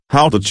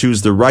How to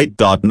choose the right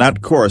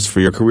 .NET course for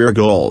your career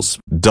goals.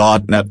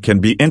 .NET can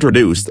be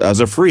introduced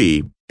as a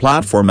free,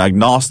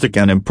 platform-agnostic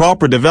and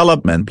improper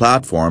development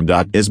platform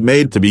that is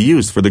made to be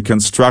used for the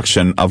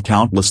construction of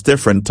countless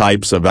different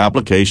types of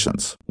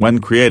applications. When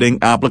creating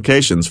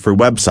applications for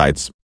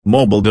websites,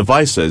 mobile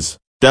devices,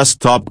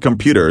 desktop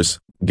computers,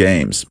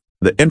 games,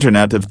 the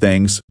Internet of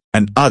Things,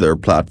 and other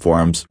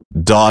platforms,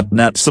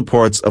 .NET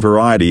supports a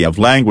variety of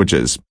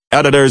languages,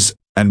 editors,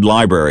 and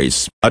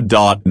libraries. A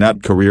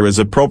 .NET career is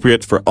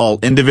appropriate for all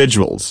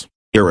individuals,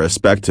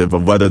 irrespective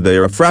of whether they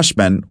are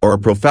freshmen or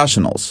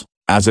professionals,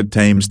 as it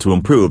aims to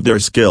improve their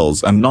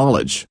skills and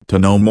knowledge. To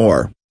know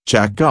more,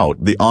 check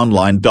out the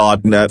online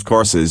 .NET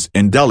courses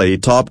in Delhi.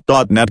 Top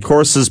 .NET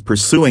courses.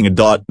 Pursuing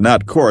a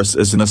 .NET course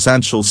is an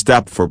essential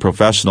step for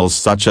professionals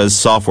such as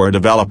software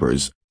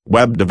developers,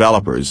 web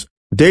developers,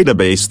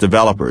 database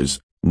developers,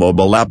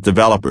 mobile app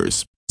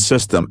developers,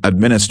 system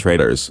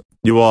administrators,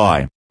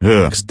 UI,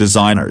 UX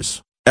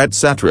designers,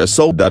 etc.,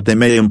 so that they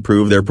may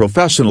improve their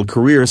professional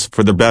careers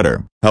for the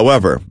better.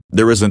 However,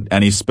 there isn't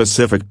any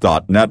specific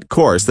 .NET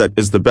course that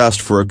is the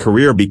best for a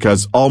career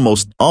because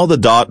almost all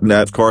the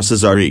 .NET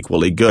courses are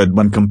equally good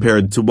when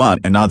compared to one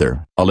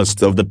another. A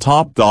list of the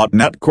top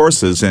 .NET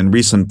courses in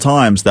recent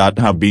times that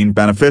have been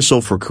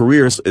beneficial for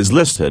careers is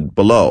listed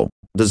below.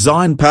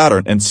 Design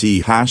pattern in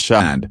C#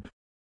 and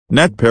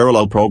 .NET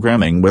Parallel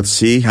Programming with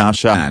C#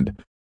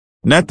 and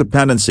 .NET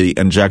Dependency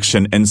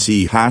Injection in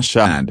C#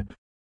 and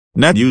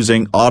 .NET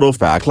Using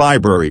Autofac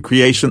Library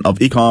Creation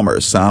of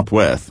E-commerce App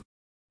with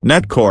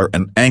 .NET Core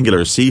and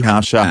Angular C#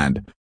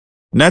 and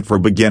 .NET for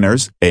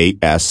Beginners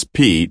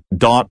ASP.NET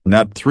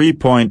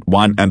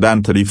 3.1 and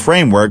Entity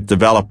Framework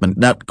Development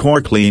 .NET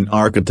Core Clean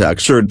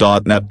Architecture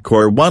 .NET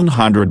Core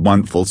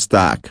 101 Full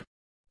Stack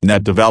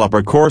 .NET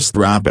Developer Course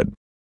Rapid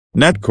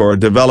 .NET Core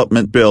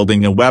Development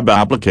Building a Web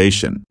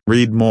Application.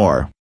 Read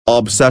more.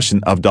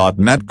 Obsession of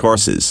 .NET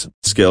courses.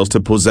 Skills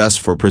to possess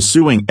for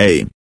pursuing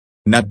a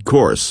 .NET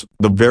course.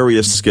 The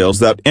various skills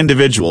that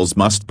individuals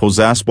must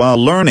possess while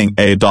learning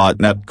a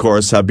 .NET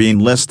course have been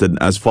listed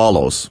as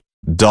follows.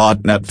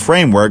 .NET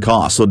Framework.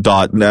 Also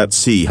 .NET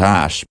C#,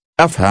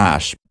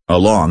 F#,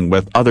 along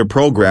with other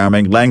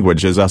programming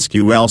languages.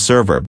 SQL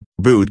Server,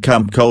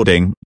 Bootcamp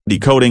Coding,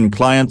 Decoding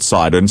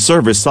Client-Side and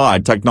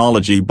Server-Side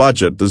Technology.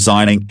 Budget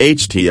Designing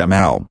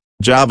HTML,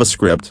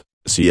 JavaScript,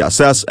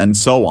 CSS and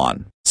so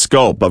on.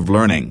 Scope of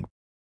learning.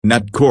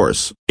 .NET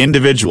course.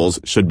 Individuals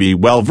should be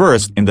well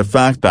versed in the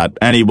fact that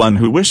anyone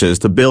who wishes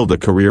to build a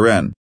career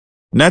in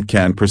 .NET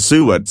can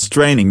pursue its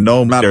training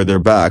no matter their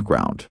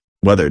background,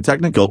 whether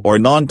technical or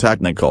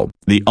non-technical.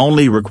 The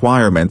only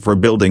requirement for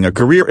building a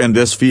career in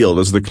this field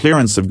is the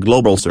clearance of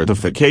global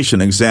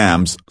certification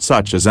exams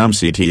such as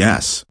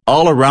MCTS.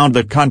 All around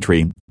the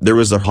country, there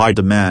is a high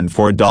demand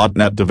for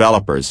 .NET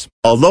developers.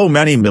 Although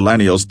many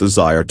millennials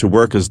desire to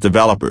work as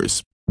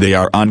developers, they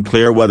are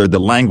unclear whether the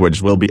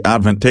language will be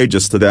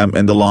advantageous to them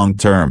in the long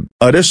term.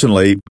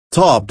 Additionally,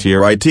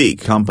 top-tier IT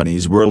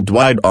companies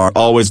worldwide are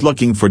always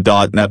looking for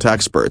 .NET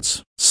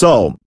experts.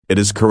 So, it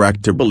is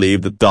correct to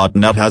believe that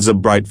 .NET has a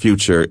bright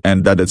future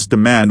and that its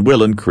demand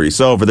will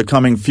increase over the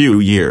coming few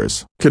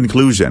years.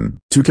 Conclusion.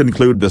 To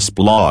conclude this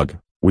blog,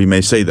 we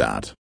may say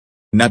that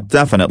 .NET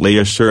definitely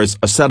assures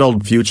a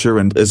settled future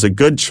and is a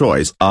good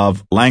choice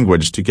of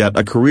language to get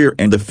a career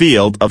in the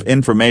field of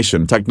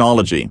information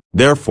technology.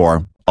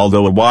 Therefore,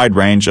 although a wide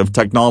range of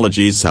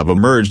technologies have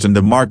emerged in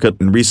the market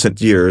in recent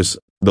years,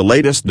 the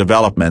latest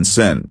developments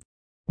in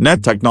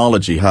 .NET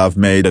technology have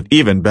made it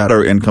even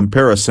better in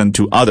comparison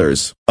to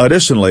others.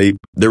 Additionally,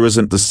 there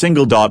isn't a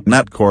single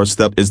 .NET course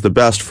that is the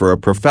best for a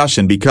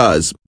profession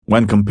because,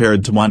 when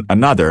compared to one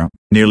another,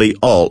 nearly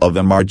all of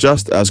them are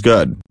just as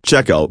good.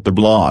 Check out the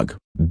blog,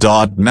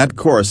 .NET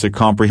Course, a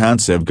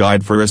comprehensive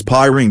guide for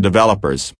aspiring developers.